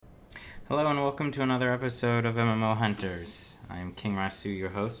Hello and welcome to another episode of MMO Hunters. I'm King Rasu, your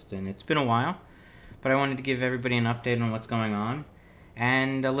host, and it's been a while, but I wanted to give everybody an update on what's going on.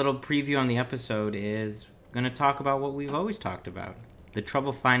 And a little preview on the episode is going to talk about what we've always talked about. The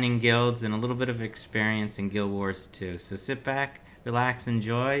trouble finding guilds and a little bit of experience in Guild Wars 2. So sit back, relax,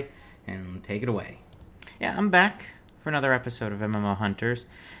 enjoy, and take it away. Yeah, I'm back for another episode of MMO Hunters,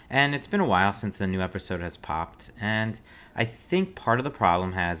 and it's been a while since the new episode has popped, and I think part of the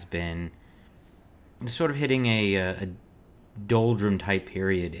problem has been sort of hitting a doldrum type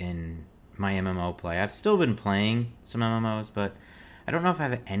period in my MMO play. I've still been playing some MMOs, but I don't know if I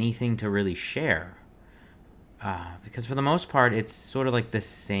have anything to really share. Because for the most part, it's sort of like the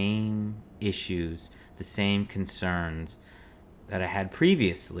same issues, the same concerns that I had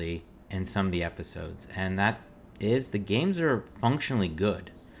previously in some of the episodes. And that is, the games are functionally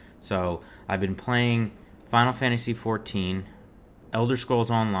good. So I've been playing Final Fantasy XIV, Elder Scrolls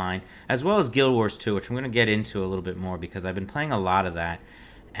Online, as well as Guild Wars 2, which I'm going to get into a little bit more because I've been playing a lot of that,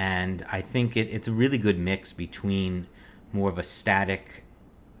 and I think it's a really good mix between more of a static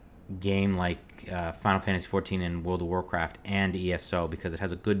game like Final Fantasy XIV and World of Warcraft and ESO, because it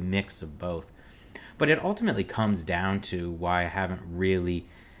has a good mix of both. But it ultimately comes down to why I haven't really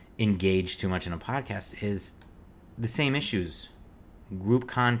engaged too much in a podcast is the same issues. Group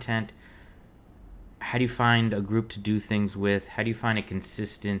content. How do you find a group to do things with? How do you find a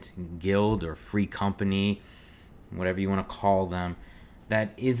consistent guild or free company, whatever you want to call them,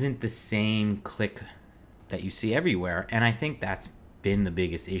 that isn't the same clique that you see everywhere? And I think that's been the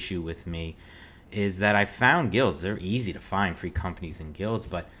biggest issue with me, is that I found guilds. They're easy to find, free companies and guilds,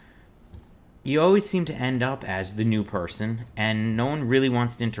 but you always seem to end up as the new person, and no one really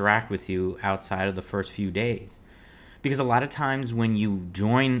wants to interact with you outside of the first few days. Because a lot of times when you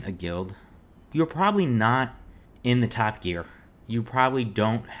join a guild, you're probably not in the top gear. You probably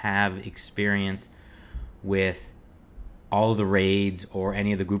don't have experience with all the raids or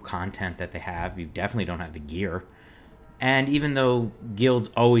any of the group content that they have. You definitely don't have the gear. And even though guilds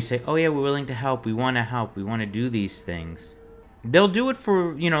always say, oh yeah, we're willing to help, we want to do these things, they'll do it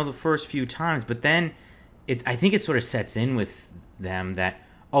for, the first few times, but then I think it sort of sets in with them that,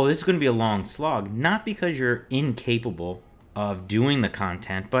 oh, this is going to be a long slog, not because you're incapable of doing the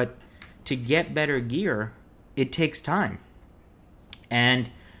content, but to get better gear, it takes time. And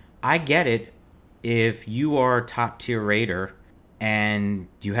I get it if you are a top tier raider and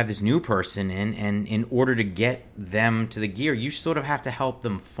you have this new person in, and in order to get them to the gear, you sort of have to help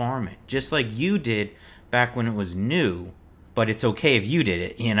them farm it, just like you did back when it was new. But it's okay if you did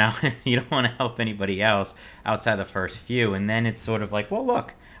it, you don't want to help anybody else outside the first few. And then it's sort of like, well,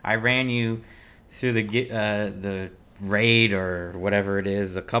 look, I ran you through the raid or whatever it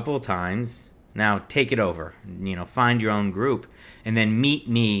is a couple of times. Now take it over. Find your own group and then meet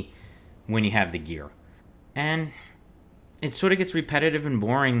me when you have the gear. And it sort of gets repetitive and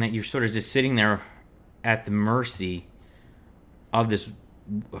boring that you're sort of just sitting there at the mercy of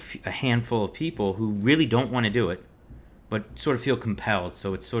a handful of people who really don't want to do it, but sort of feel compelled.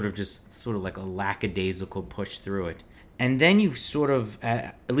 So it's sort of like a lackadaisical push through it. And then you sort of,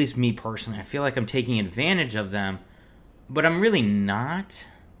 at least me personally, I feel like I'm taking advantage of them, but I'm really not.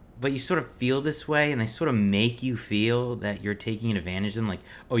 But you sort of feel this way, and they sort of make you feel that you're taking advantage of them, like,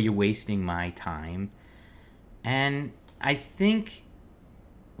 oh, you're wasting my time. And I think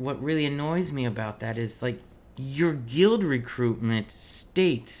what really annoys me about that is, like, your guild recruitment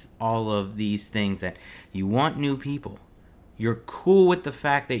states all of these things, that you want new people. You're cool with the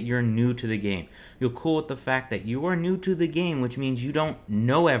fact that you're new to the game. You're cool with the fact that you are new to the game, which means you don't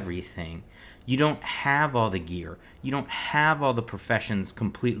know everything. You don't have all the gear. You don't have all the professions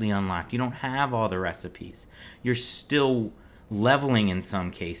completely unlocked. You don't have all the recipes. You're still leveling in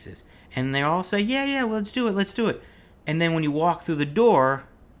some cases. And they all say, yeah, well, let's do it. And then when you walk through the door,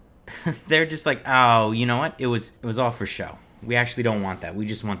 they're just like, oh, you know what? It was all for show. We actually don't want that. We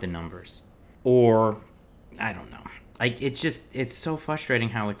just want the numbers. Or, I don't know. Like, it's so frustrating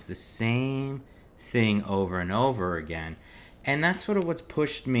how it's the same thing over and over again. And that's sort of what's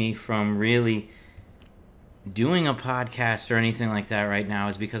pushed me from really doing a podcast or anything like that right now,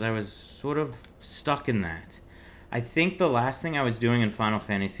 is because I was sort of stuck in that. I think the last thing I was doing in Final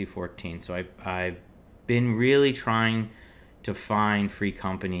Fantasy XIV, so I've been really trying to find free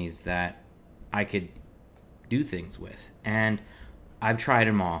companies that I could do things with. And I've tried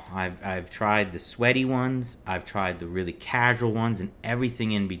them all. I've tried the sweaty ones, I've tried the really casual ones, and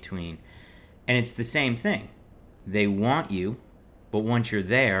everything in between. And it's the same thing. They want you, but once you're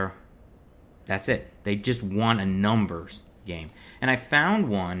there, that's it. They just want a numbers game. And I found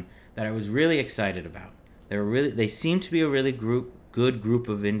one that I was really excited about. They seemed to be a really good group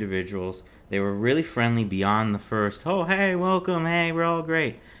of individuals. They were really friendly beyond the first, oh, hey, welcome, hey, we're all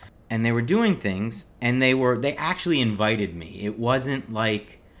great. And they were doing things, and they actually invited me. It wasn't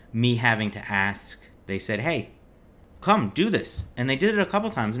like me having to ask. They said, hey, come, do this. And they did it a couple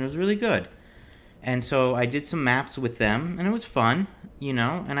times, and it was really good. And so I did some maps with them, and it was fun,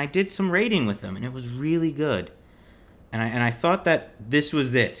 and I did some raiding with them, and it was really good. And I thought that this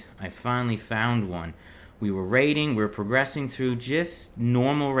was it. I finally found one. We were raiding, we were progressing through just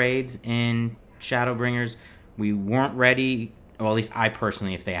normal raids in Shadowbringers. We weren't ready, or at least I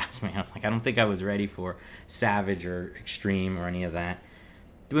personally, if they asked me, I was like, I don't think I was ready for Savage or Extreme or any of that.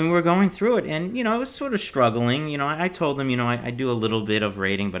 When we were going through it, and, I was sort of struggling. I told them, I do a little bit of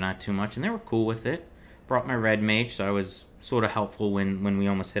raiding, but not too much, and they were cool with it. Brought my red mage, so I was sort of helpful when we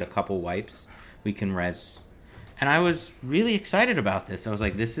almost hit a couple wipes. We can res. And I was really excited about this. I was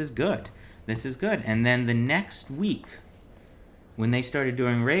like, this is good. This is good. And then the next week, when they started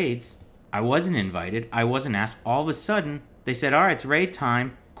doing raids, I wasn't invited. I wasn't asked. All of a sudden, they said, all right, it's raid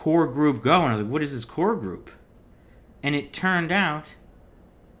time. Core group, go. And I was like, what is this core group? And it turned out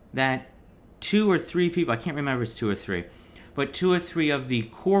that 2 or 3 people, I can't remember if it's 2 or 3, but 2 or 3 of the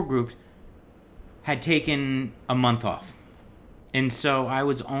core groups had taken a month off. And so I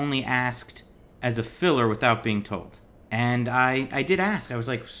was only asked as a filler without being told. And I did ask. I was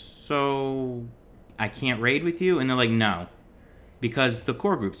like, so I can't raid with you? And they're like, no, because the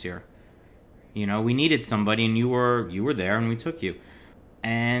core group's here. We needed somebody, and you were there, and we took you.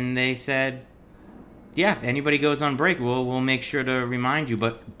 And they said, yeah, if anybody goes on break, we'll make sure to remind you,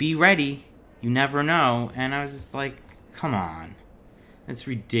 but be ready. You never know. And I was just like, come on. That's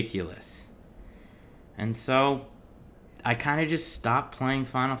ridiculous. And so I kind of just stopped playing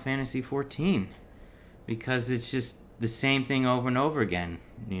Final Fantasy XIV because it's just the same thing over and over again,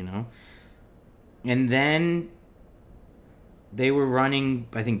 And then they were running,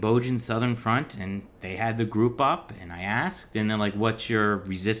 I think, Bojin Southern Front, and they had the group up, and I asked, and they're like, what's your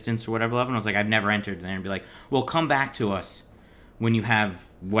resistance or whatever level? And I was like, I've never entered there. And be like, well, come back to us when you have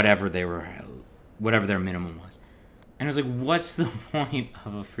whatever their minimum was. And I was like, what's the point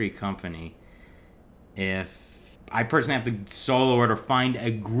of a free company if I personally have to solo it or find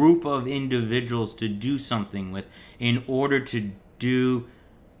a group of individuals to do something with in order to do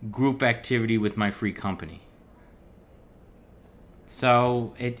group activity with my free company?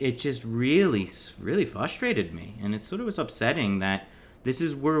 So it just really, really frustrated me. And it sort of was upsetting that this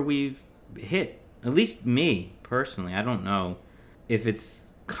is where we've hit, at least me personally. I don't know if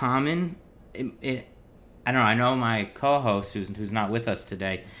it's common. I don't know. I know my co-host, who's not with us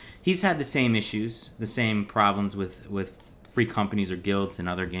today, he's had the same issues, the same problems with free companies or guilds in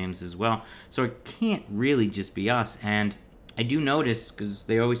other games as well. So it can't really just be us. And I do notice, because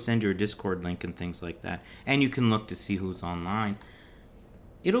they always send you a Discord link and things like that, and you can look to see who's online.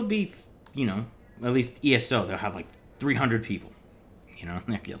 It'll be, at least ESO, they'll have like 300 people, in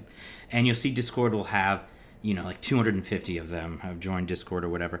their guild. And you'll see Discord will have, like 250 of them have joined Discord or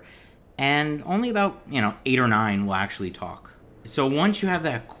whatever. And only about, 8 or 9 will actually talk. So once you have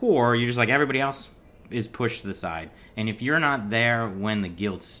that core, you're just like, everybody else is pushed to the side. And if you're not there when the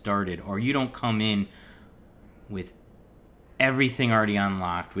guild started, or you don't come in with everything already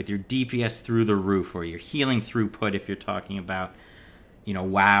unlocked, with your DPS through the roof, or your healing throughput if you're talking about,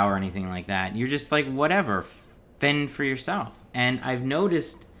 WoW or anything like that, you're just like, whatever, fend for yourself. And I've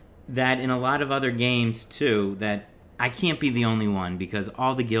noticed that in a lot of other games, too, that I can't be the only one, because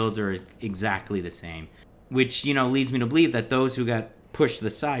all the guilds are exactly the same. Which, leads me to believe that those who got pushed to the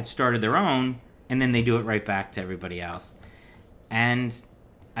side started their own, and then they do it right back to everybody else. And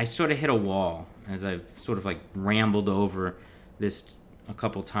I sort of hit a wall as I've sort of like rambled over this a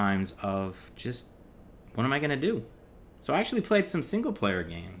couple times of just, what am I going to do? So I actually played some single-player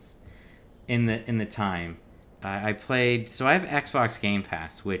games in the time. I played, so I have Xbox Game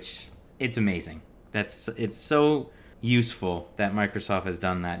Pass, which, it's amazing. It's so useful that Microsoft has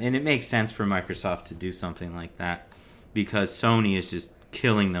done that. And it makes sense for Microsoft to do something like that, because Sony is just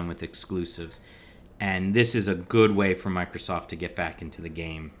killing them with exclusives. And this is a good way for Microsoft to get back into the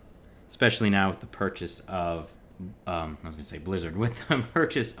game, especially now with the purchase of, Blizzard, with the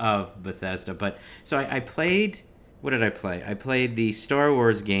purchase of Bethesda. But, so I played, what did I play? I played the Star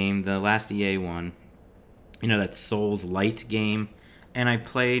Wars game, the last EA one, that Souls Light game, and I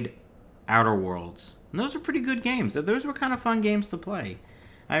played Outer Worlds. And those are pretty good games. Those were kind of fun games to play.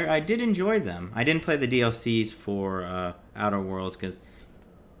 I did enjoy them. I didn't play the DLCs for Outer Worlds because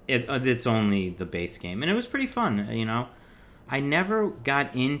it's only the base game. And it was pretty fun, I never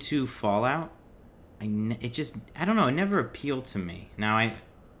got into Fallout. I don't know, it never appealed to me. Now,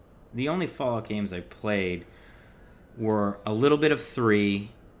 the only Fallout games I played were a little bit of 3,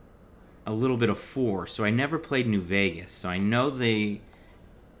 a little bit of 4. So I never played New Vegas. So I know the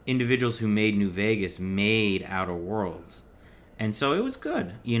individuals who made New Vegas made Outer Worlds. And so it was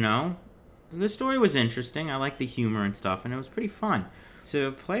good, you know. The story was interesting. I liked the humor and stuff, and it was pretty fun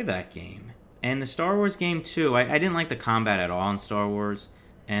to play that game. And the Star Wars game, too. I didn't like the combat at all in Star Wars,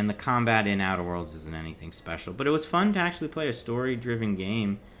 and the combat in Outer Worlds isn't anything special. But it was fun to actually play a story-driven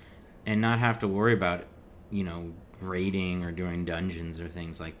game and not have to worry about, you know, raiding or doing dungeons or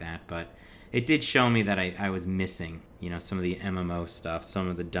things like that. But it did show me that I was missing, you know, some of the MMO stuff, some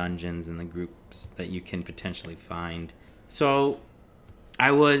of the dungeons and the groups that you can potentially find. So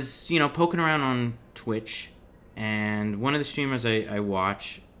I was, you know, poking around on Twitch, and one of the streamers I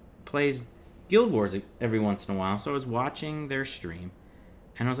watch plays Guild Wars every once in a while. So I was watching their stream,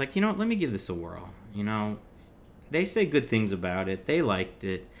 and I was like, you know what, let me give this a whirl. You know, they say good things about it. They liked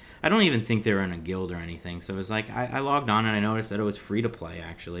it. I don't even think they were in a guild or anything. So it was like, I logged on, and I noticed that it was free to play,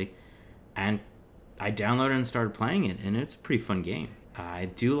 actually. And I downloaded and started playing it, and it's a pretty fun game. I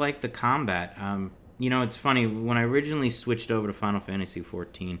do like the combat. You know, it's funny, when I originally switched over to Final Fantasy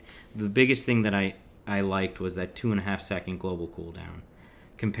XIV, the biggest thing that I liked was that 2.5 second global cooldown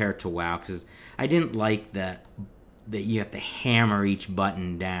compared to WoW, because I didn't like that you have to hammer each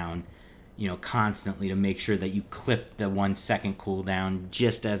button down, you know, constantly to make sure that you clip the 1 second cooldown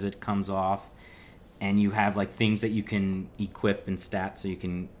just as it comes off, and you have like things that you can equip and stats so you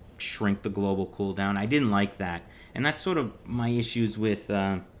can shrink the global cooldown. I didn't like that, and that's sort of my issues with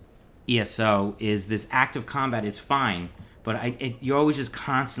ESO. Is this active combat is fine, but you're always just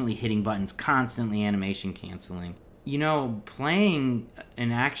constantly hitting buttons, constantly animation canceling. You know, playing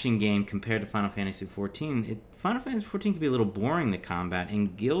an action game compared to Final Fantasy XIV, Final Fantasy XIV can be a little boring, the combat,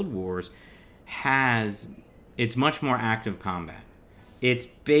 and Guild Wars it's much more active combat. It's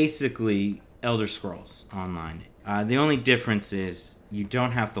basically Elder Scrolls Online. The only difference is you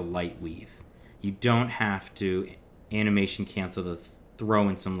don't have to light weave. You don't have to animation cancel to throw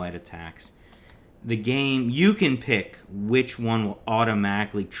in some light attacks. The game, you can pick which one will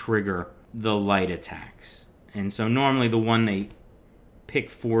automatically trigger the light attacks. And so normally the one they pick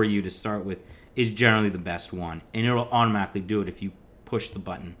for you to start with is generally the best one. And it'll automatically do it if you push the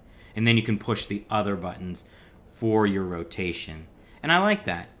button. And then you can push the other buttons for your rotation. And I like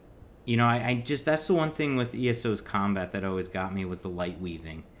that. You know, I just, that's the one thing with ESO's combat that always got me, was the light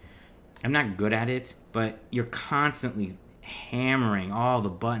weaving. I'm not good at it, but you're constantly hammering all the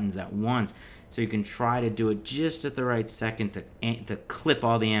buttons at once, so you can try to do it just at the right second to clip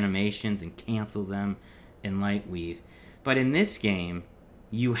all the animations and cancel them and light weave. But in this game,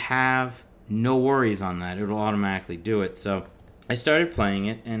 you have no worries on that. It'll automatically do it. So I started playing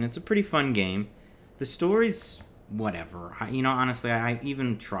it, and it's a pretty fun game. The story's whatever. You know, honestly, I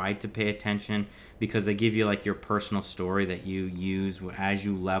even tried to pay attention, because they give you like your personal story that you use as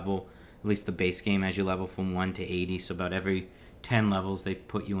you level, at least the base game, as you level from 1 to 80. So about every 10 levels they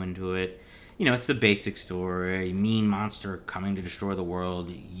put you into it. You know, it's the basic story. A mean monster coming to destroy the world.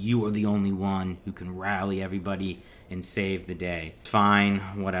 You are the only one who can rally everybody and save the day. Fine,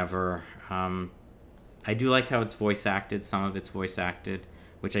 whatever. I do like how it's voice acted. Some of it's voice acted,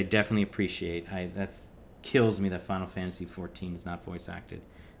 which I definitely appreciate. That's kills me that Final Fantasy XIV is not voice acted.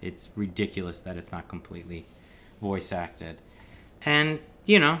 It's ridiculous that it's not completely voice acted. And,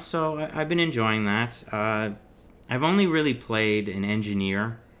 you know, so I've been enjoying that. I've only really played an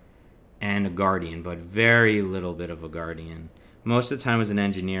engineer and a guardian, but very little bit of a guardian. Most of the time was an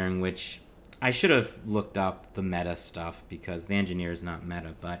engineering, which I should have looked up the meta stuff, because the engineer is not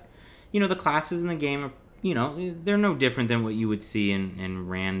meta. But, you know, the classes in the game are, you know, they're no different than what you would see in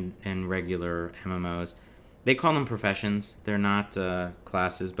regular MMOs. They call them professions. They're not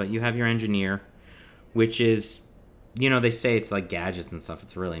classes, but you have your engineer, which is, you know, they say it's like gadgets and stuff.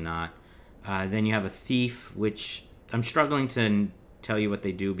 It's really not. Then you have a thief, which I'm struggling to tell you what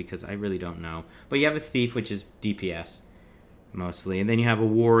they do, because I really don't know. But you have a thief, which is DPS, mostly. And then you have a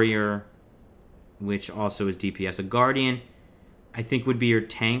warrior, which also is DPS. A guardian, I think, would be your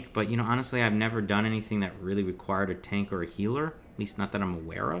tank. But, you know, honestly, I've never done anything that really required a tank or a healer. At least not that I'm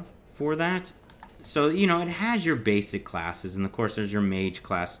aware of for that. So, you know, it has your basic classes. And, of course, there's your mage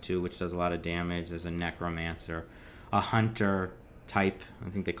class, too, which does a lot of damage. There's a necromancer, a hunter type. I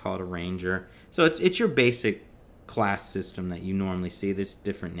think they call it a ranger. So it's your basic class system that you normally see. There's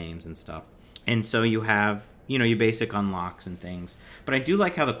different names and stuff. And so you have, you know, your basic unlocks and things. But I do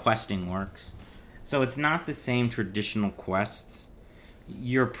like how the questing works. So it's not the same traditional quests.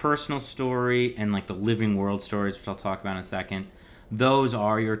 Your personal story and, like, the living world stories, which I'll talk about in a second, those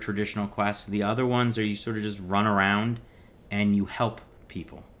are your traditional quests. The other ones are you sort of just run around and you help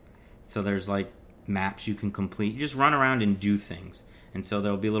people. So there's, like, maps you can complete. You just run around and do things. And so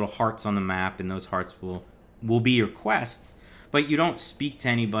there'll be little hearts on the map, and those hearts will be your quests. But you don't speak to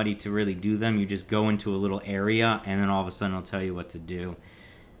anybody to really do them. You just go into a little area, and then all of a sudden it'll tell you what to do.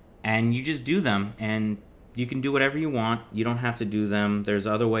 And you just do them, and you can do whatever you want. You don't have to do them. There's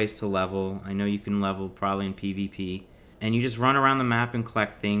other ways to level. I know you can level probably in PvP. And you just run around the map and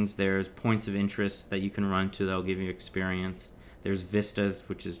collect things. There's points of interest that you can run to that'll give you experience. There's vistas,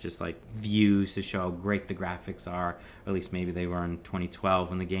 which is just like views to show how great the graphics are. Or at least maybe they were in 2012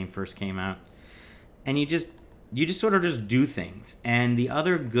 when the game first came out. And you just sort of just do things. And the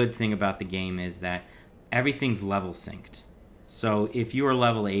other good thing about the game is that everything's level synced. So if you are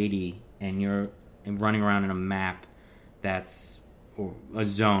level 80 and you're running around in a map that's, or a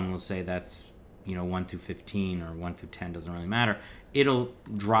zone, we'll say that's, 1 through 15 or 1 through 10, doesn't really matter, it'll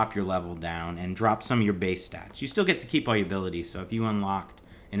drop your level down and drop some of your base stats. You still get to keep all your abilities, so if you unlocked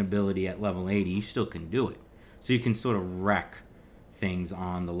an ability at level 80, you still can do it. So you can sort of wreck things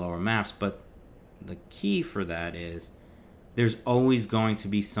on the lower maps, but the key for that is there's always going to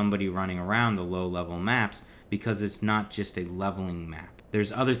be somebody running around the low-level maps because it's not just a leveling map.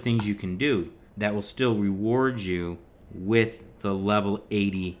 There's other things you can do that will still reward you with the level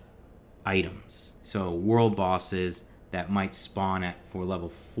 80 items. So world bosses that might spawn for level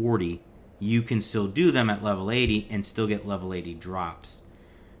 40, you can still do them at level 80 and still get level 80 drops.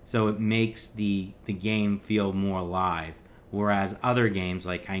 So it makes the game feel more alive. Whereas other games,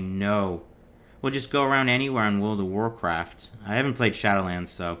 like we'll just go around anywhere in World of Warcraft. I haven't played Shadowlands,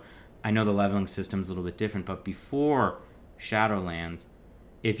 so I know the leveling system's a little bit different. But before Shadowlands,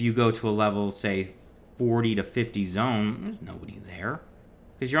 if you go to a level, say, 40 to 50 zone, there's nobody there.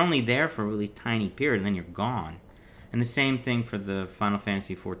 Because you're only there for a really tiny period, and then you're gone. And the same thing for the Final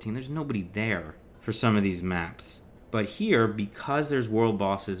Fantasy XIV. There's nobody there for some of these maps. But here, because there's world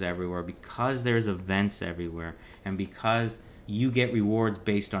bosses everywhere, because there's events everywhere, and because you get rewards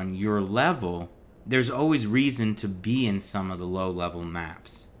based on your level, there's always reason to be in some of the low-level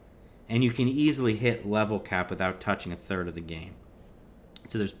maps. And you can easily hit level cap without touching a third of the game.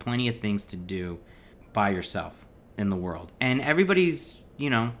 So there's plenty of things to do by yourself in the world. And everybody's,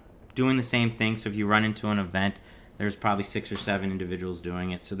 doing the same thing. So if you run into an event, there's probably 6 or 7 individuals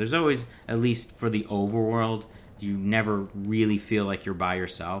doing it. So there's always, at least for the overworld, you never really feel like you're by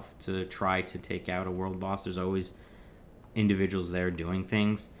yourself to try to take out a world boss. There's always individuals there doing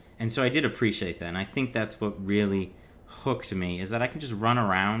things. And so I did appreciate that. And I think that's what really hooked me, is that I can just run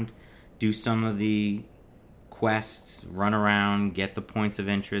around, do some of the quests, run around, get the points of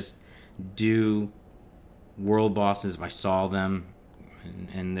interest, do world bosses if I saw them.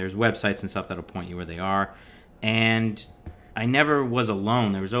 And there's websites and stuff that'll point you where they are. And I never was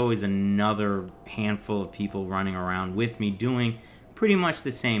alone. There was always another handful of people running around with me doing pretty much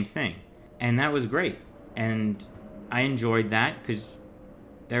the same thing. And that was great. And I enjoyed that because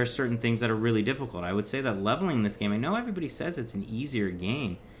there are certain things that are really difficult. I would say that leveling this game, I know everybody says it's an easier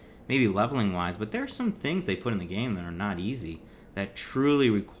game, maybe leveling-wise, but there are some things they put in the game that are not easy, that truly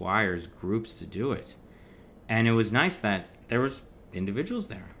requires groups to do it. And it was nice that there was individuals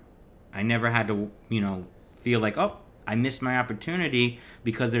there. I never had to, feel like, I missed my opportunity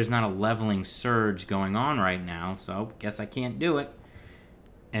because there's not a leveling surge going on right now, so guess I can't do it.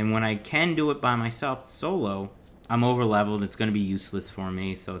 And when I can do it by myself solo, I'm over leveled. It's going to be useless for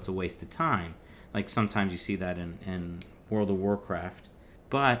me, so it's a waste of time. Like sometimes you see that in World of Warcraft.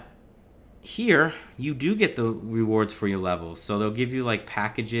 But here, you do get the rewards for your levels. So they'll give you like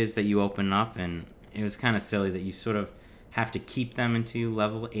packages that you open up, and it was kind of silly that you sort of have to keep them until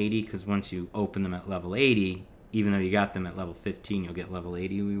level 80, because once you open them at level 80, even though you got them at level 15, you'll get level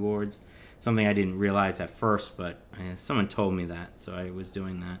 80 rewards. Something I didn't realize at first, but someone told me that, so I was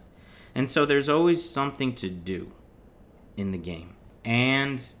doing that. And so there's always something to do in the game.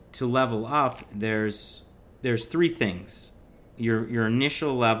 And to level up, there's 3 things. Your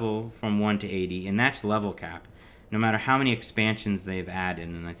initial level from 1 to 80, and that's level cap. No matter how many expansions they've added,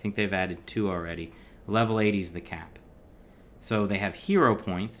 and I think they've added 2 already, level 80 is the cap. So they have hero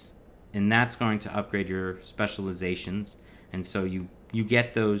points, and that's going to upgrade your specializations. And so you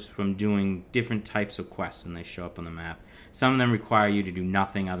get those from doing different types of quests, and they show up on the map. Some of them require you to do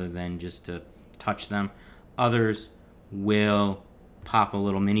nothing other than just to touch them. Others will pop a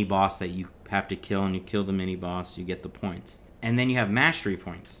little mini-boss that you have to kill, and you kill the mini-boss, you get the points. And then you have mastery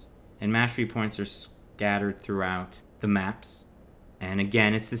points. And mastery points are scattered throughout the maps. And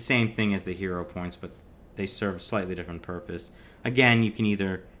again, it's the same thing as the hero points, but they serve a slightly different purpose. Again, you can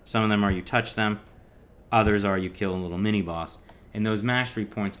either, some of them are you touch them, others are you kill a little mini-boss. And those mastery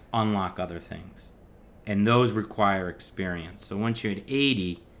points unlock other things. And those require experience. So once you're at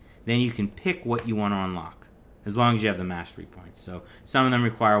 80, then you can pick what you want to unlock, as long as you have the mastery points. So some of them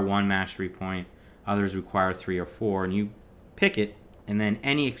require 1 mastery point, others require 3 or 4, and you pick it, and then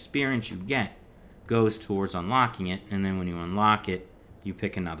any experience you get goes towards unlocking it, and then when you unlock it, you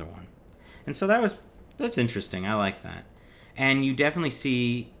pick another one. And so that's interesting. I like that. And you definitely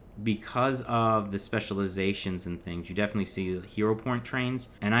see, because of the specializations and things, you definitely see hero point trains.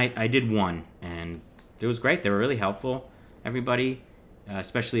 And I did one, and it was great. They were really helpful, everybody,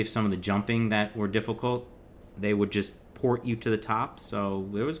 especially if some of the jumping that were difficult, they would just port you to the top. So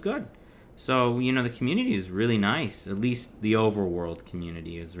it was good. So, the community is really nice. At least the overworld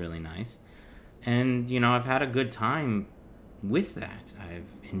community is really nice. And, I've had a good time with that.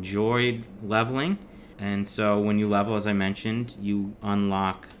 I've enjoyed leveling. And so when you level, as I mentioned, you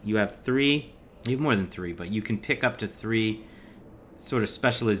unlock, you have more than 3, but you can pick up to 3 sort of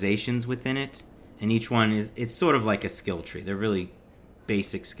specializations within it. And each one it's sort of like a skill tree. They're really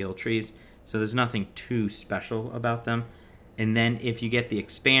basic skill trees. So there's nothing too special about them. And then if you get the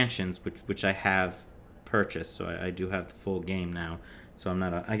expansions, which I have purchased, so I do have the full game now. So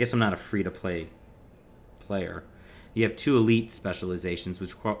I guess I'm not a free-to-play player. You have 2 elite specializations,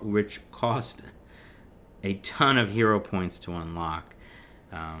 which cost a ton of hero points to unlock.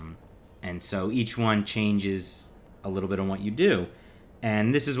 And so each one changes a little bit on what you do.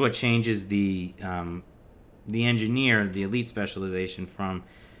 And this is what changes the engineer, the elite specialization, from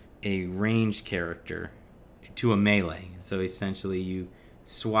a ranged character to a melee. So essentially you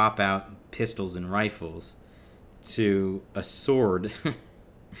swap out pistols and rifles to a sword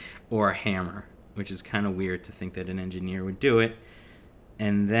or a hammer, which is kind of weird to think that an engineer would do it.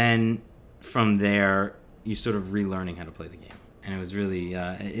 And then from there, you sort of relearning how to play the game. And it was really,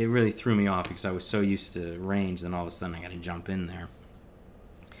 it really threw me off because I was so used to range, then all of a sudden I got to jump in there.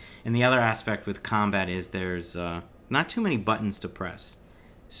 And the other aspect with combat is there's not too many buttons to press.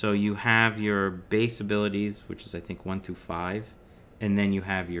 So you have your base abilities, which is I think 1 through 5, and then you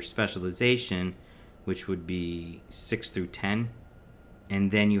have your specialization, which would be 6 through 10, and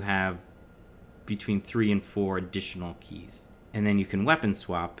then you have between 3 and 4 additional keys. And then you can weapon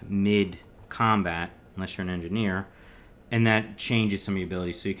swap mid-combat, unless you're an engineer, and that changes some of your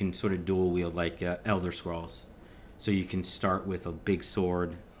abilities, so you can sort of dual wield like Elder Scrolls. So you can start with a big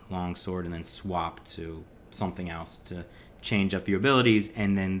sword, long sword, and then swap to something else to change up your abilities,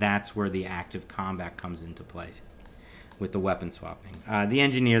 and then that's where the active combat comes into play with the weapon swapping. The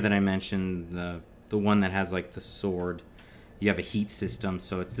engineer that I mentioned, the one that has like the sword, you have a heat system,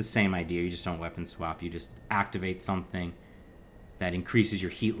 so it's the same idea. You just don't weapon swap. You just activate something that increases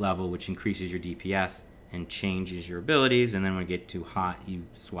your heat level, which increases your DPS and changes your abilities, and then when you get too hot, you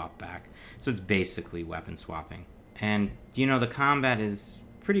swap back. So it's basically weapon swapping. And, the combat is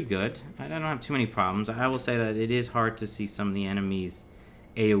pretty good. I don't have too many problems. I will say that it is hard to see some of the enemies'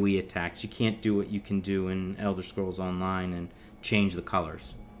 AoE attacks. You can't do what you can do in Elder Scrolls Online and change the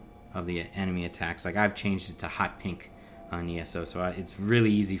colors of the enemy attacks. Like, I've changed it to hot pink on ESO, so it's really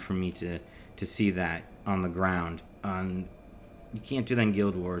easy for me to see that on the ground. You can't do that in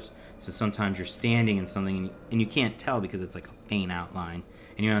Guild Wars, so sometimes you're standing in something and you can't tell because it's like a faint outline,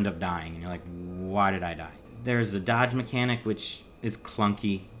 and you end up dying, and you're like, why did I die? There's the dodge mechanic, which is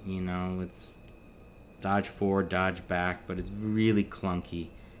clunky, it's dodge forward, dodge back, but it's really clunky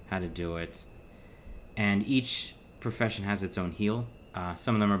how to do it. And each profession has its own heal.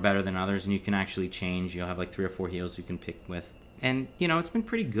 Some of them are better than others, and you can actually change. You'll have like 3 or 4 heals you can pick with. And, it's been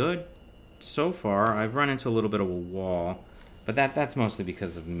pretty good so far. I've run into a little bit of a wall, but that's mostly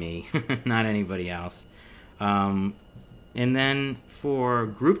because of me, not anybody else. And then for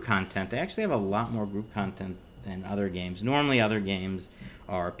group content, they actually have a lot more group content than other games. Normally other games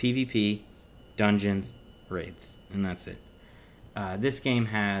are PvP, dungeons, raids, and that's it. This game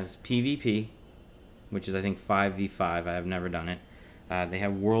has PvP, which is I think 5v5. I have never done it. They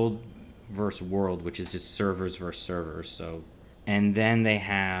have world versus world, which is just servers versus servers. So, and then they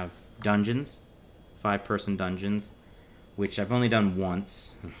have dungeons, 5-person dungeons, which I've only done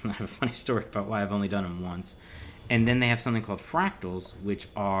once. I have a funny story about why I've only done them once. And then they have something called fractals, which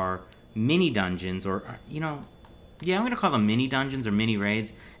are mini dungeons, or, I'm going to call them mini dungeons or mini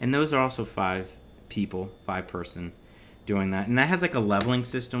raids. And those are also 5 people, 5-person doing that. And that has like a leveling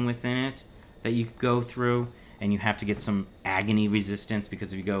system within it that you go through, and you have to get some agony resistance,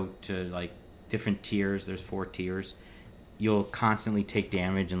 because if you go to like different tiers, there's 4 tiers, you'll constantly take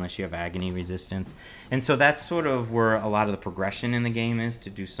damage unless you have agony resistance. And so that's sort of where a lot of the progression in the game is, to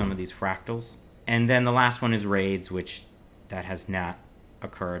do some of these fractals. And then the last one is raids, which that has not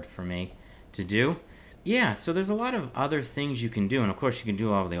occurred for me to do. Yeah, so there's a lot of other things you can do, and of course you can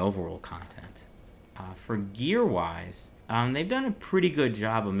do all of the overworld content. For gear-wise, they've done a pretty good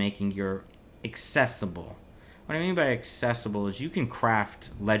job of making gear accessible. What I mean by accessible is you can craft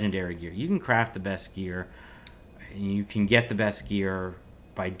legendary gear. You can craft the best gear. You can get the best gear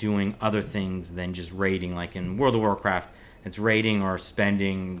by doing other things than just raiding. Like in World of Warcraft, it's raiding or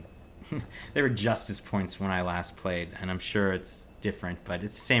spending. There were justice points when I last played, and I'm sure it's different, but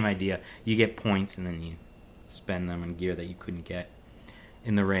it's the same idea. You get points and then you spend them on gear that you couldn't get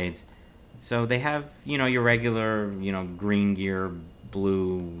in the raids. So they have, your regular, green gear,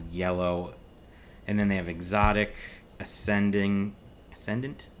 blue, yellow, and then they have exotic, ascendant,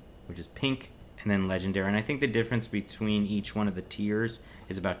 which is pink, and then legendary. And I think the difference between each one of the tiers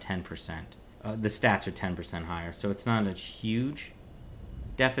is about 10%. The stats are 10% higher, so it's not a huge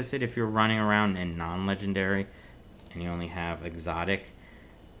deficit if you're running around in non-legendary and you only have exotic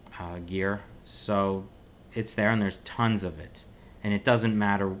gear. So it's there, and there's tons of it. And it doesn't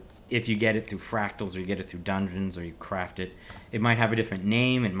matter if you get it through fractals or you get it through dungeons or you craft it. It might have a different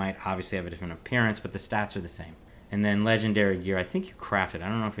name. It might obviously have a different appearance, but the stats are the same. And then legendary gear, I think you craft it. I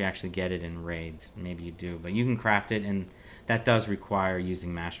don't know if you actually get it in raids. Maybe you do, but you can craft it, and that does require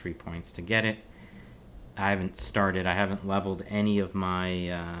using mastery points to get it. I haven't leveled any of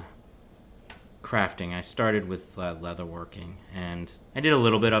my crafting. I started with leatherworking, and I did a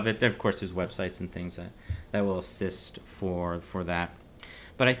little bit of it. Of course, there's websites and things that will assist for that.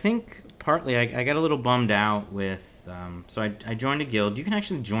 But I think partly I got a little bummed out with... so I joined a guild. You can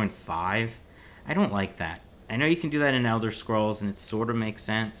actually join 5. I don't like that. I know you can do that in Elder Scrolls, and it sort of makes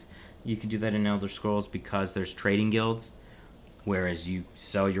sense. You can do that in Elder Scrolls because there's trading guilds, whereas you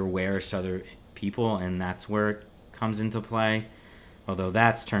sell your wares to other people, and that's where it comes into play. Although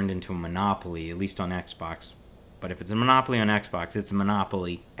that's turned into a monopoly, at least on Xbox. But if it's a monopoly on Xbox, it's a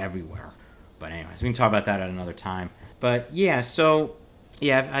monopoly everywhere. But anyways, we can talk about that at another time. But yeah, so...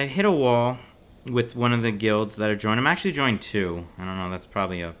 yeah, I hit a wall with one of the guilds that I joined. I'm actually joined 2. I don't know, that's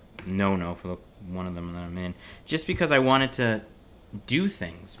probably a no-no for one of them that I'm in. Just because I wanted to do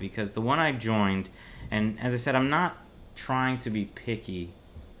things. Because the one I joined, and as I said, I'm not trying to be picky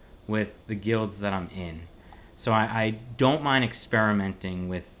with the guilds that I'm in. So I don't mind experimenting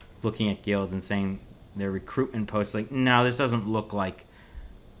with looking at guilds and saying their recruitment posts, like, no, this doesn't look like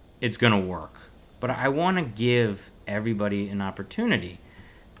it's going to work. But I want to give everybody an opportunity.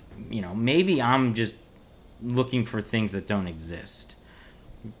 Maybe I'm just looking for things that don't exist.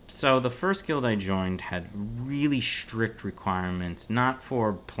 So the first guild I joined had really strict requirements, not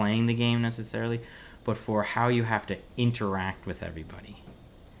for playing the game necessarily, but for how you have to interact with everybody.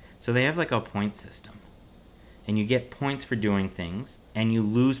 So they have like a point system. And you get points for doing things, and you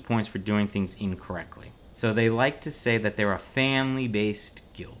lose points for doing things incorrectly. So they like to say that they're a family-based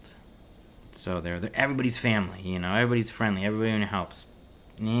guild. So they're everybody's family, everybody's friendly, everybody helps.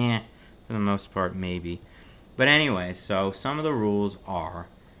 For the most part, maybe. But anyway, so some of the rules are,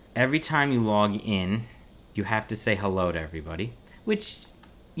 every time you log in, you have to say hello to everybody. Which,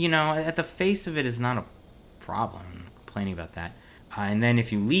 at the face of it is not a problem. I'm not complaining about that. And then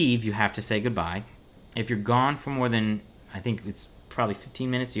if you leave, you have to say goodbye. If you're gone for more than, I think it's probably 15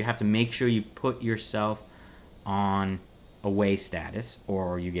 minutes, you have to make sure you put yourself on away status,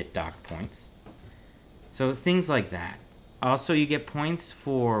 or you get docked points. So things like that. Also, you get points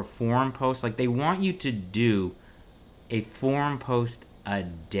for forum posts. Like, they want you to do a forum post a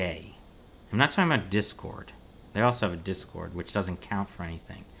day. I'm not talking about Discord. They also have a Discord, which doesn't count for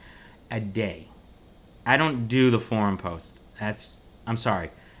anything. A day. I don't do the forum post. I'm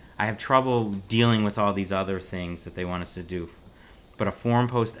sorry. I have trouble dealing with all these other things that they want us to do. But a forum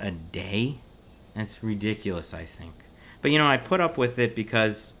post a day? That's ridiculous, I think. But, I put up with it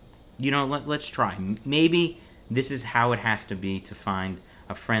because, let's try. Maybe this is how it has to be to find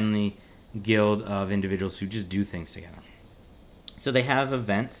a friendly guild of individuals who just do things together. So they have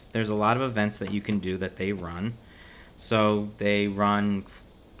events. There's a lot of events that you can do that they run. So they run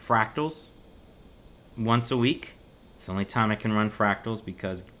fractals once a week. It's the only time I can run fractals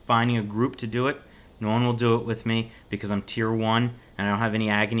because finding a group to do it, no one will do it with me because I'm tier 1 and I don't have any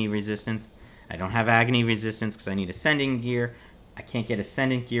agony resistance. I don't have agony resistance because I need ascending gear. I can't get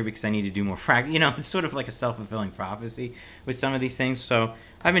ascendant gear because I need to do more it's sort of like a self-fulfilling prophecy with some of these things. So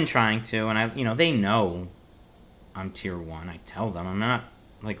I've been trying to, and they know I'm tier 1. I tell them. I'm not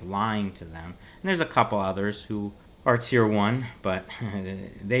lying to them. And there's a couple others who are tier 1, but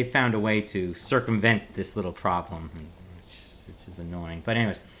they found a way to circumvent this little problem, which is annoying. But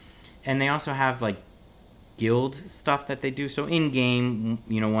anyways, and they also have guild stuff that they do. So in game,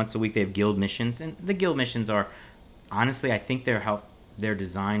 once a week they have guild missions, and the guild missions are, honestly, I think they're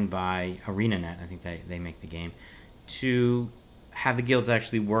designed by ArenaNet. I think they make the game to have the guilds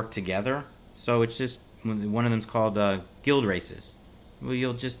actually work together. So it's just One of them's called guild races. Well,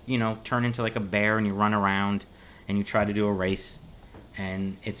 you'll just, turn into like a bear and you run around and you try to do a race.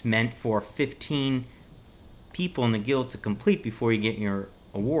 And it's meant for 15 people in the guild to complete before you get your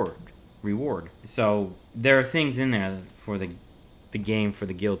reward. So there are things in there for the game for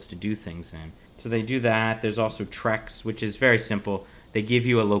the guilds to do things in. So they do that. There's also treks, which is very simple. They give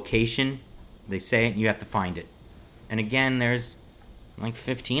you a location, they say it, and you have to find it. And again, there's like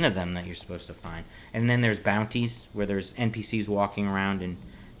 15 of them that you're supposed to find. And then there's bounties, where there's NPCs walking around, and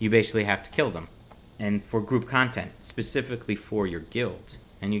you basically have to kill them. And for group content, specifically for your guild.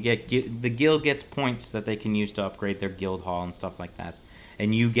 And you get the guild gets points that they can use to upgrade their guild hall and stuff like that.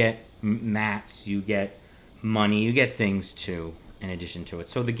 And you get mats, you get money, you get things too, in addition to it.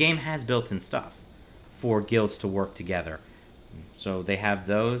 So the game has built-in stuff for guilds to work together. So they have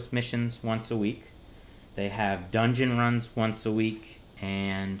those missions once a week. They have dungeon runs once a week.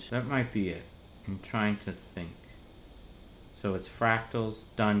 And that might be it. I'm trying to think. So it's fractals,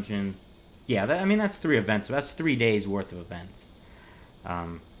 dungeons. Yeah, that's 3 events. So that's 3 days worth of events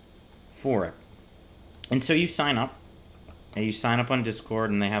for it. And so you sign up. And you sign up on Discord,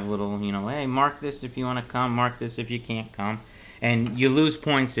 and they have little, hey, mark this if you want to come, mark this if you can't come. And you lose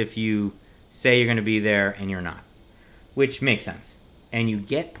points if you say you're going to be there and you're not, which makes sense. And you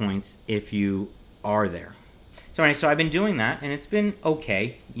get points if you are there. So anyway, so I've been doing that, and it's been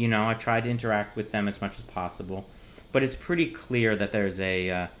okay. I tried to interact with them as much as possible. But it's pretty clear that there's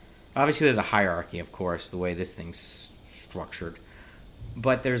obviously there's a hierarchy, of course, the way this thing's structured.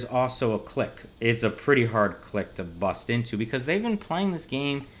 But there's also a clique. It's a pretty hard clique to bust into because they've been playing this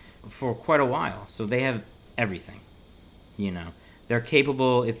game for quite a while. So they have everything. They're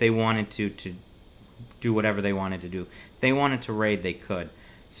capable, if they wanted to do whatever they wanted to do. If they wanted to raid, they could.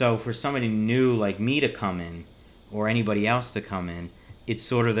 So for somebody new like me to come in, or anybody else to come in, it's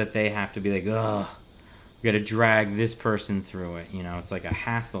sort of that they have to be like, ugh, we got to drag this person through it. It's like a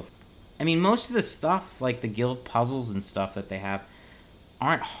hassle. I mean, most of the stuff, like the guild puzzles and stuff that they have,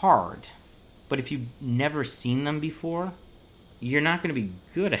 aren't hard. But if you've never seen them before, you're not going to be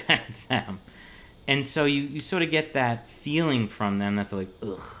good at them. And so you sort of get that feeling from them that they're like,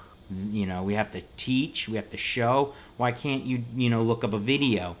 ugh, we have to teach, we have to show. Why can't you, look up a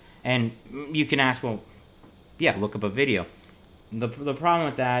video? And you can ask, well, yeah, look up a video. The problem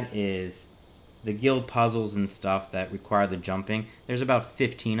with that is the guild puzzles and stuff that require the jumping, there's about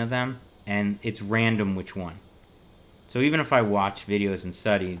 15 of them, and it's random which one. So even if I watch videos and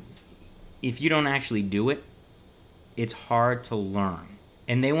study, if you don't actually do it, it's hard to learn.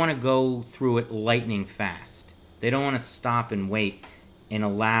 And they want to go through it lightning fast. They don't want to stop and wait and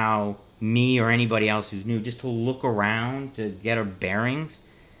allow me or anybody else who's new just to look around to get our bearings.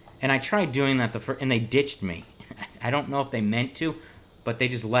 And I tried doing that and they ditched me. I don't know if they meant to, but they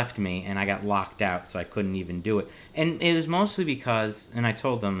just left me and I got locked out, so I couldn't even do it. And it was mostly because, and I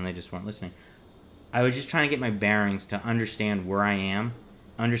told them and they just weren't listening, I was just trying to get my bearings to understand where I am,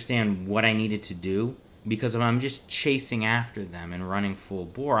 understand what I needed to do, because if I'm just chasing after them and running full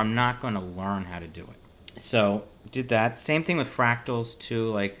bore, I'm not going to learn how to do it. So, did that. Same thing with fractals,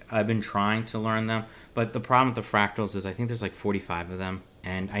 too. Like, I've been trying to learn them, but the problem with the fractals is I think there's like 45 of them.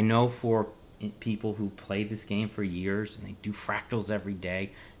 And I know for people who play this game for years and they do fractals every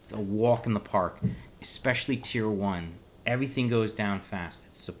day, it's a walk in the park, especially Tier 1. Everything goes down fast.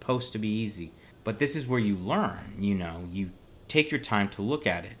 It's supposed to be easy. But this is where you learn, You take your time to look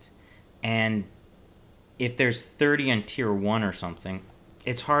at it. And if there's 30 on Tier 1 or something,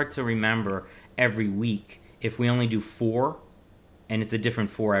 it's hard to remember every week if we only do 4, and it's a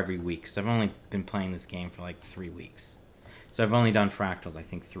different 4 every week. So I've only been playing this game for like 3 weeks. So I've only done fractals, I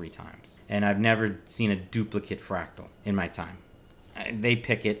think, 3 times. And I've never seen a duplicate fractal in my time. They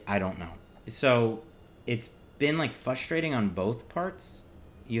pick it, I don't know. So it's been like frustrating on both parts.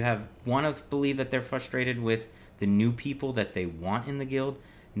 You have one of believe that they're frustrated with the new people that they want in the guild,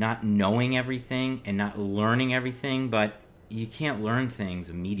 not knowing everything and not learning everything, but you can't learn things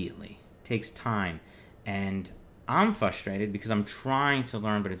immediately. It takes time. And I'm frustrated because I'm trying to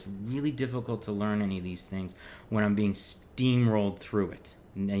learn, but it's really difficult to learn any of these things when I'm being steamrolled through it.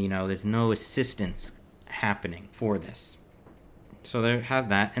 There's no assistance happening for this. So they have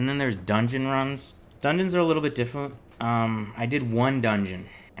that. And then there's dungeon runs. Dungeons are a little bit different. I did one dungeon,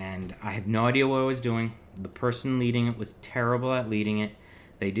 and I had no idea what I was doing. The person leading it was terrible at leading it.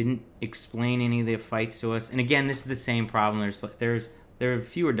 They didn't explain any of their fights to us. And again, this is the same problem. There are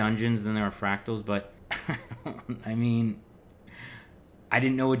fewer dungeons than there are fractals, but I mean, I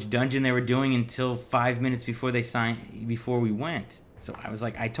didn't know which dungeon they were doing until 5 minutes before we went. So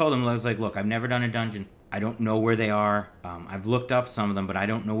I told them, look, I've never done a dungeon. I don't know where they are. I've looked up some of them, but I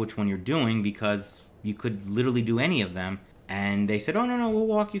don't know which one you're doing because You could literally do any of them. And they said, oh, no, we'll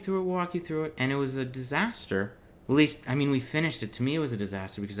walk you through it. And it was a disaster. At least, we finished it. To me, it was a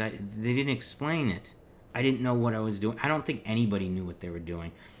disaster because they didn't explain it. I didn't know what I was doing. I don't think anybody knew what they were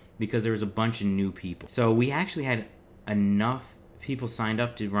doing because there was a bunch of new people. So we actually had enough people signed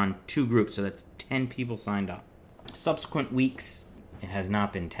up to run 2 groups, so that's 10 people signed up. Subsequent weeks, it has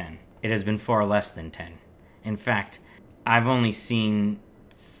not been 10. It has been far less than 10. In fact, I've only seen...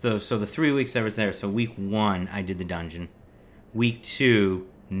 So the 3 weeks I was there, so week 1, I did the dungeon. Week 2,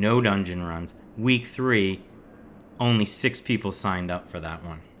 no dungeon runs. Week 3, only 6 people signed up for that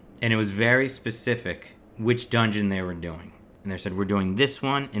one. And it was very specific which dungeon they were doing. And they said, we're doing this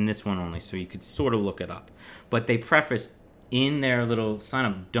one and this one only, so you could sort of look it up. But they prefaced in their little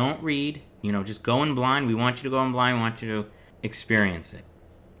sign-up, don't read, just go in blind. We want you to go in blind. We want you to experience it.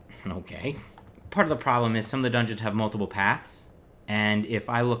 Okay. Part of the problem is some of the dungeons have multiple paths. And if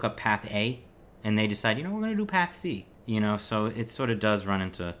I look up path A and they decide, we're going to do path C, so it sort of does run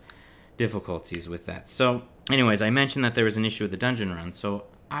into difficulties with that. So anyways, I mentioned that there was an issue with the dungeon run. So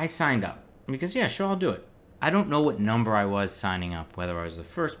I signed up because, yeah, sure, I'll do it. I don't know what number I was signing up, whether I was the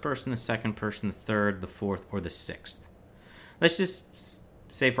first person, the second person, the third, the fourth, or the sixth. Let's just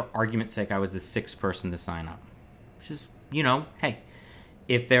say for argument's sake I was the 6th person to sign up. Which is, hey,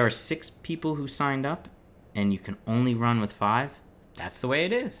 if there are 6 people who signed up and you can only run with 5, that's the way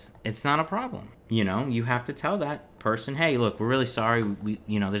it is. It's not a problem. You have to tell that person, hey, look, we're really sorry. We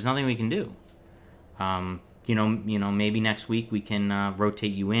there's nothing we can do. Maybe next week we can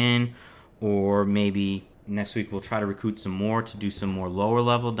rotate you in, or maybe next week we'll try to recruit some more to do some more lower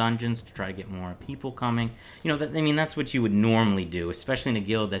level dungeons to try to get more people coming. That's what you would normally do, especially in a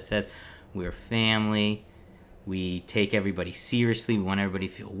guild that says we're family, we take everybody seriously, we want everybody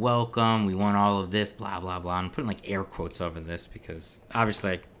to feel welcome, we want all of this, blah, blah, blah. I'm putting like air quotes over this because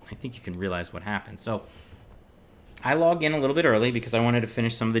obviously I think you can realize what happened. So I log in a little bit early because I wanted to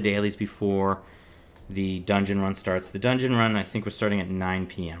finish some of the dailies before the dungeon run starts. The dungeon run, I think, was starting at 9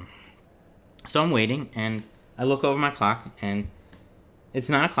 p.m. So I'm waiting, and I look over my clock, and it's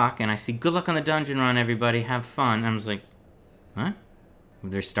 9 o'clock, and I see, good luck on the dungeon run, everybody, have fun. And I was like, huh?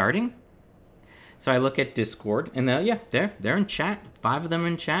 They're starting? So I look at Discord, and they're in chat. 5 of them are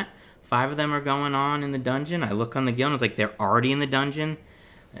in chat. 5 of them are going on in the dungeon. I look on the guild, and I was like, they're already in the dungeon,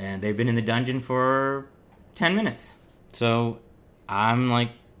 and they've been in the dungeon for 10 minutes. So I'm like,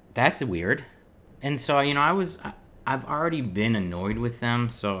 that's weird. And so, I've already been annoyed with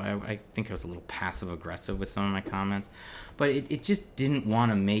them, so I think I was a little passive-aggressive with some of my comments. But it just didn't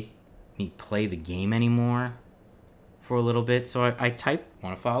want to make me play the game anymore for a little bit. So I typed,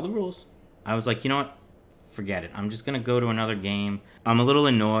 want to follow the rules. I was like, you know what? Forget it. I'm just going to go to another game. I'm a little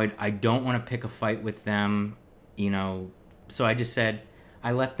annoyed. I don't want to pick a fight with them, So I just said,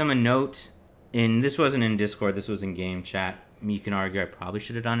 I left them a note. And this wasn't in Discord. This was in game chat. You can argue I probably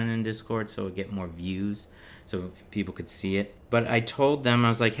should have done it in Discord so it would get more views, so people could see it. But I told them, I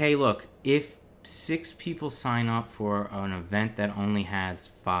was like, hey, look, if 6 people sign up for an event that only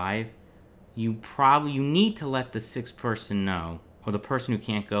has 5, you need to let the 6th person know, or the person who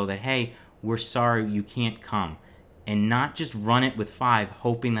can't go, that, hey, we're sorry you can't come. And not just run it with 5,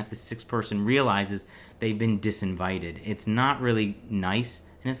 hoping that the 6th person realizes they've been disinvited. It's not really nice,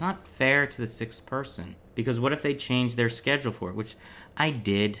 and it's not fair to the 6th person. Because what if they change their schedule for it? Which I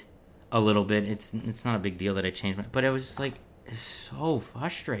did a little bit. It's not a big deal that I changed my... But it was just like, it's so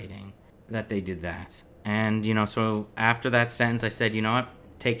frustrating that they did that. And, so after that sentence, I said, you know what?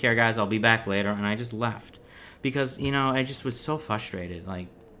 Take care, guys. I'll be back later. And I just left. Because, I just was so frustrated.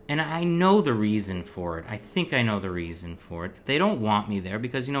 And I know the reason for it. I think I know the reason for it. They don't want me there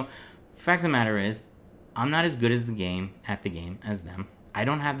because, fact of the matter is, I'm not as good at the game as them. I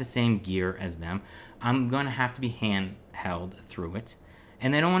don't have the same gear as them. I'm going to have to be handheld through it.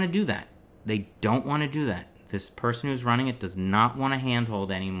 And they don't want to do that. They don't want to do that. This person who's running it does not want to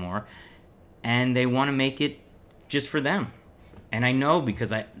handhold anymore. And they want to make it just for them. And I know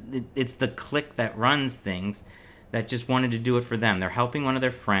because it's the clique that runs things that just wanted to do it for them. They're helping one of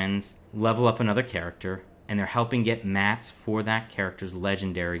their friends level up another character. And they're helping get mats for that character's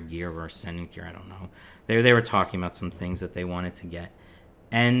legendary gear or ascendant gear. I don't know. They were talking about some things that they wanted to get.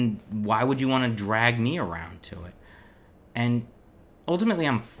 And why would you want to drag me around to it? And ultimately,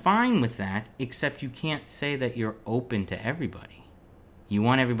 I'm fine with that, except you can't say that you're open to everybody. You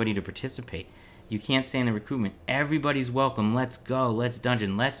want everybody to participate. You can't say in the recruitment, everybody's welcome, let's go, let's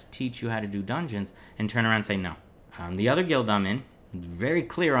dungeon, let's teach you how to do dungeons, and turn around and say no. The other guild I'm in, very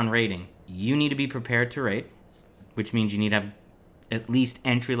clear on raiding. You need to be prepared to raid, which means you need to have at least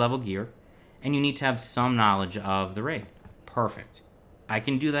entry-level gear, and you need to have some knowledge of the raid. Perfect. I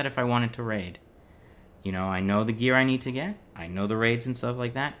can do that if I wanted to raid. I know the gear I need to get. I know the raids and stuff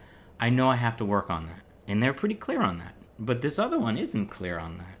like that. I know I have to work on that. And they're pretty clear on that. But this other one isn't clear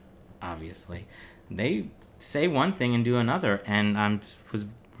on that, obviously. They say one thing and do another, and I was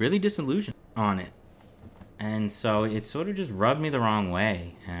really disillusioned on it. And so it sort of just rubbed me the wrong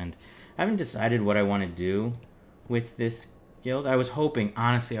way. And I haven't decided what I want to do with this guild.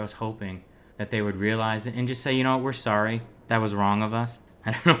 Honestly, I was hoping that they would realize it and just say, we're sorry. That was wrong of us.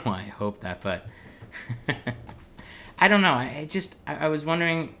 I don't know why I hope that, but I don't know. I was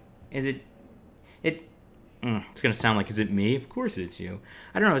wondering, is it it's going to sound like, is it me? Of course it's you.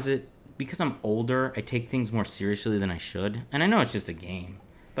 I don't know. Is it because I'm older, I take things more seriously than I should? And I know it's just a game.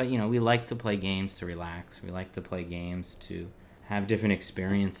 But, we like to play games to relax. We like to play games to have different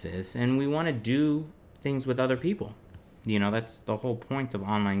experiences. And we want to do things with other people. That's the whole point of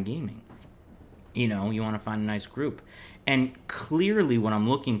online gaming. You want to find a nice group. And clearly what I'm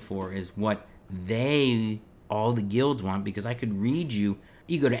looking for is what all the guilds want. Because I could read you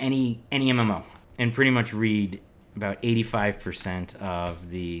go to any MMO. And pretty much read about 85% of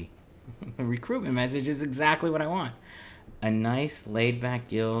the recruitment message is exactly what I want. A nice, laid-back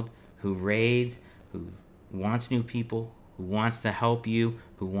guild who raids, who wants new people, who wants to help you,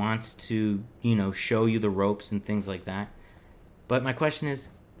 who wants to, show you the ropes and things like that. But my question is,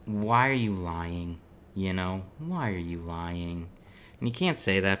 why are you lying? Why are you lying? And you can't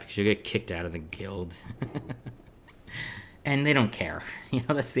say that because you'll get kicked out of the guild. And they don't care.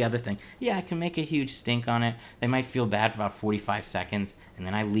 That's the other thing. Yeah, I can make a huge stink on it. They might feel bad for about 45 seconds, and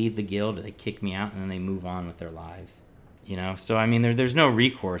then I leave the guild, or they kick me out, and then they move on with their lives. So I mean, there's no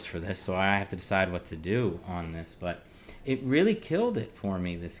recourse for this, so I have to decide what to do on this. But it really killed it for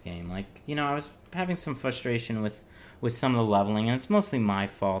me, this game. I was having some frustration with some of the leveling, and it's mostly my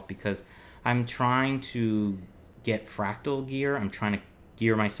fault because I'm trying to get fractal gear. I'm trying to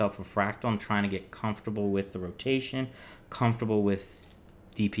gear myself for fractal. I'm trying to get comfortable with the rotation, comfortable with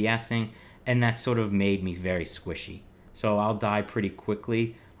DPSing, and that sort of made me very squishy. So I'll die pretty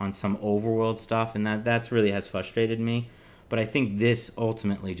quickly on some overworld stuff, and that's really has frustrated me. But I think this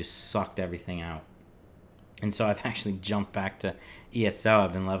ultimately just sucked everything out. And so I've actually jumped back to ESO.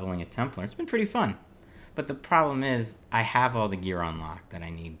 I've been leveling a Templar. It's been pretty fun. But the problem is, I have all the gear unlocked that I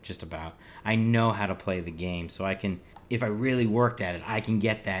need, just about. I know how to play the game, so I can, if I really worked at it, I can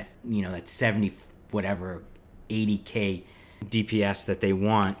get that, that 70, whatever, 80k DPS that they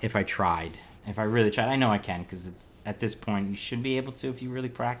want if I tried. If I really tried. I know I can, because it's at this point, you should be able to if you really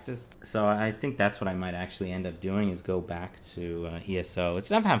practice. So I think that's what I might actually end up doing, is go back to ESO.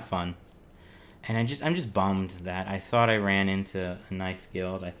 I'm having fun. And I'm just bummed that I thought I ran into a nice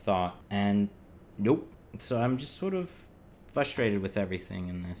guild, and nope. So I'm just sort of frustrated with everything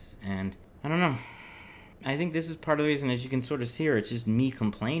in this, and I don't know. I think this is part of the reason, as you can sort of see here, it's just me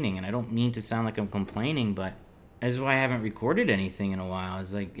complaining, and I don't mean to sound like I'm complaining, but that's why I haven't recorded anything in a while.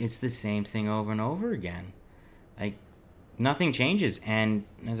 It's the same thing over and over again. Nothing changes, and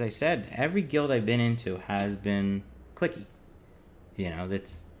as I said, every guild I've been into has been clicky.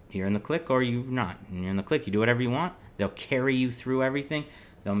 That's you're in the clique or you're not. And you're in the clique, you do whatever you want. They'll carry you through everything.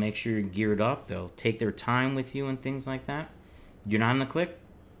 They'll make sure you're geared up. They'll take their time with you and things like that. You're not in the clique?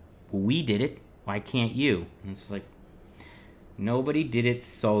 Well, we did it. Why can't you? And it's nobody did it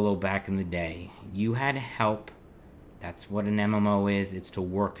solo back in the day. You had help. That's what an MMO is. It's to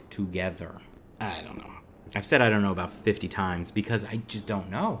work together. I don't know. I've said I don't know about 50 times because I just don't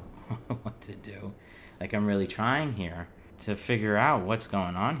know what to do. I'm really trying here to figure out what's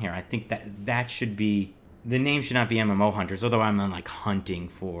going on here. I think that should be... The name should not be MMO Hunters, although I'm hunting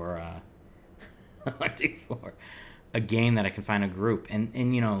for a game that I can find a group. And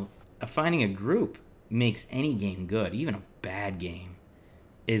finding a group makes any game good. Even a bad game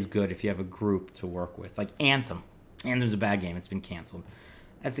is good if you have a group to work with. Like Anthem. Anthem's a bad game. It's been canceled.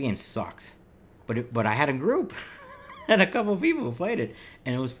 That game sucks. But I had a group. And a couple of people who played it.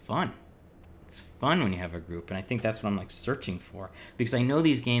 And it was fun. It's fun when you have a group. And I think that's what I'm searching for. Because I know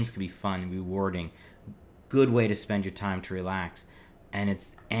these games can be fun and rewarding. Good way to spend your time to relax. And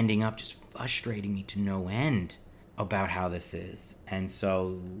it's ending up just frustrating me to no end about how this is. And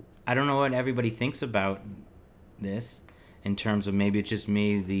so I don't know what everybody thinks about this in terms of, maybe it's just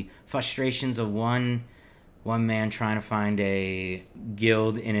me, the frustrations of one man trying to find a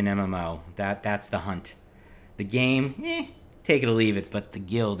guild in an MMO. That's the hunt. The game, take it or leave it, but the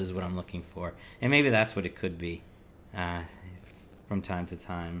guild is what I'm looking for. And maybe that's what it could be. From time to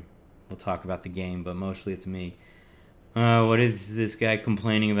time, we'll talk about the game, but mostly it's me. What is this guy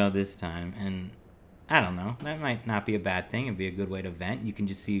complaining about this time? And I don't know. That might not be a bad thing. It'd be a good way to vent. You can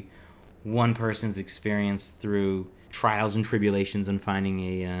just see one person's experience through trials and tribulations and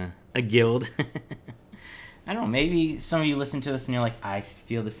finding a guild. I don't know, maybe some of you listen to this and you're like, I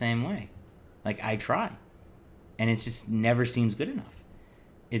feel the same way. Like, I try. And it just never seems good enough.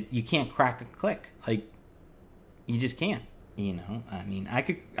 You can't crack a click. Like, you just can't. You know, I mean, I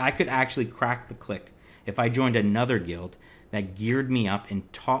could actually crack the click if I joined another guild that geared me up and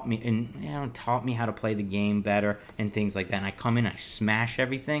taught me how to play the game better and things like that. And I come in, I smash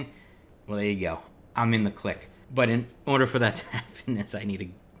everything. Well, there you go. I'm in the click. But in order for that to happen, I need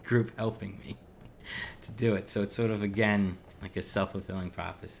a group helping me to do it. So it's sort of, again, like a self-fulfilling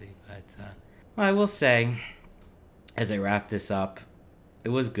prophecy. But well, I will say, as I wrap this up, it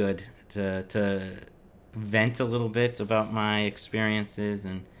was good to vent a little bit about my experiences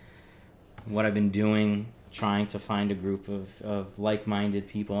and what I've been doing, trying to find a group of like-minded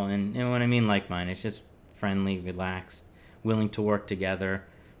people. And when I mean like-minded, it's just friendly, relaxed, willing to work together,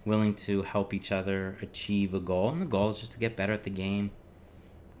 willing to help each other achieve a goal. And the goal is just to get better at the game.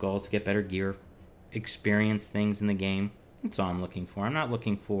 The goal is to get better gear, experience things in the game. That's all I'm looking for. I'm not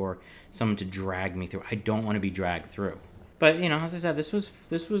looking for someone to drag me through. I don't want to be dragged through. But, you know, as I said, this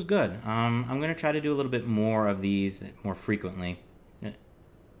was good. I'm going to try to do a little bit more of these more frequently.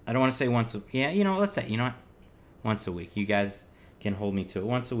 I don't want to say once let's say, once a week. You guys can hold me to it.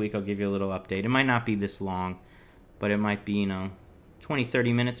 Once a week, I'll give you a little update. It might not be this long, but it might be, 20,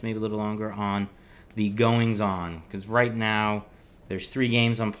 30 minutes, maybe a little longer on the goings-on. Because right now, there's 3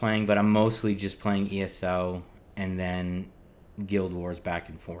 games I'm playing, but I'm mostly just playing ESO and then Guild Wars back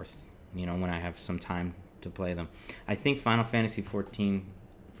and forth, when I have some time to play them. I think Final Fantasy XIV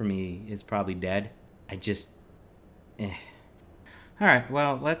for me is probably dead. Alright,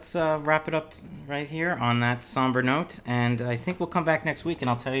 well, let's wrap it up right here on that somber note, and I think we'll come back next week and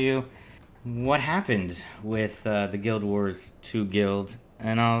I'll tell you what happened with the Guild Wars 2 guild,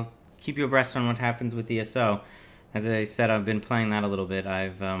 and I'll keep you abreast on what happens with ESO. As I said, I've been playing that a little bit.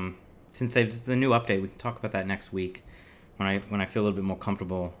 Since the new update, we can talk about that next week when I feel a little bit more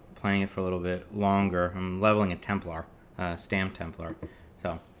comfortable playing it for a little bit longer. I'm leveling a Templar, Stam Templar,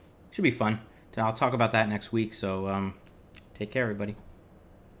 so it should be fun. I'll talk about that next week, so take care, everybody.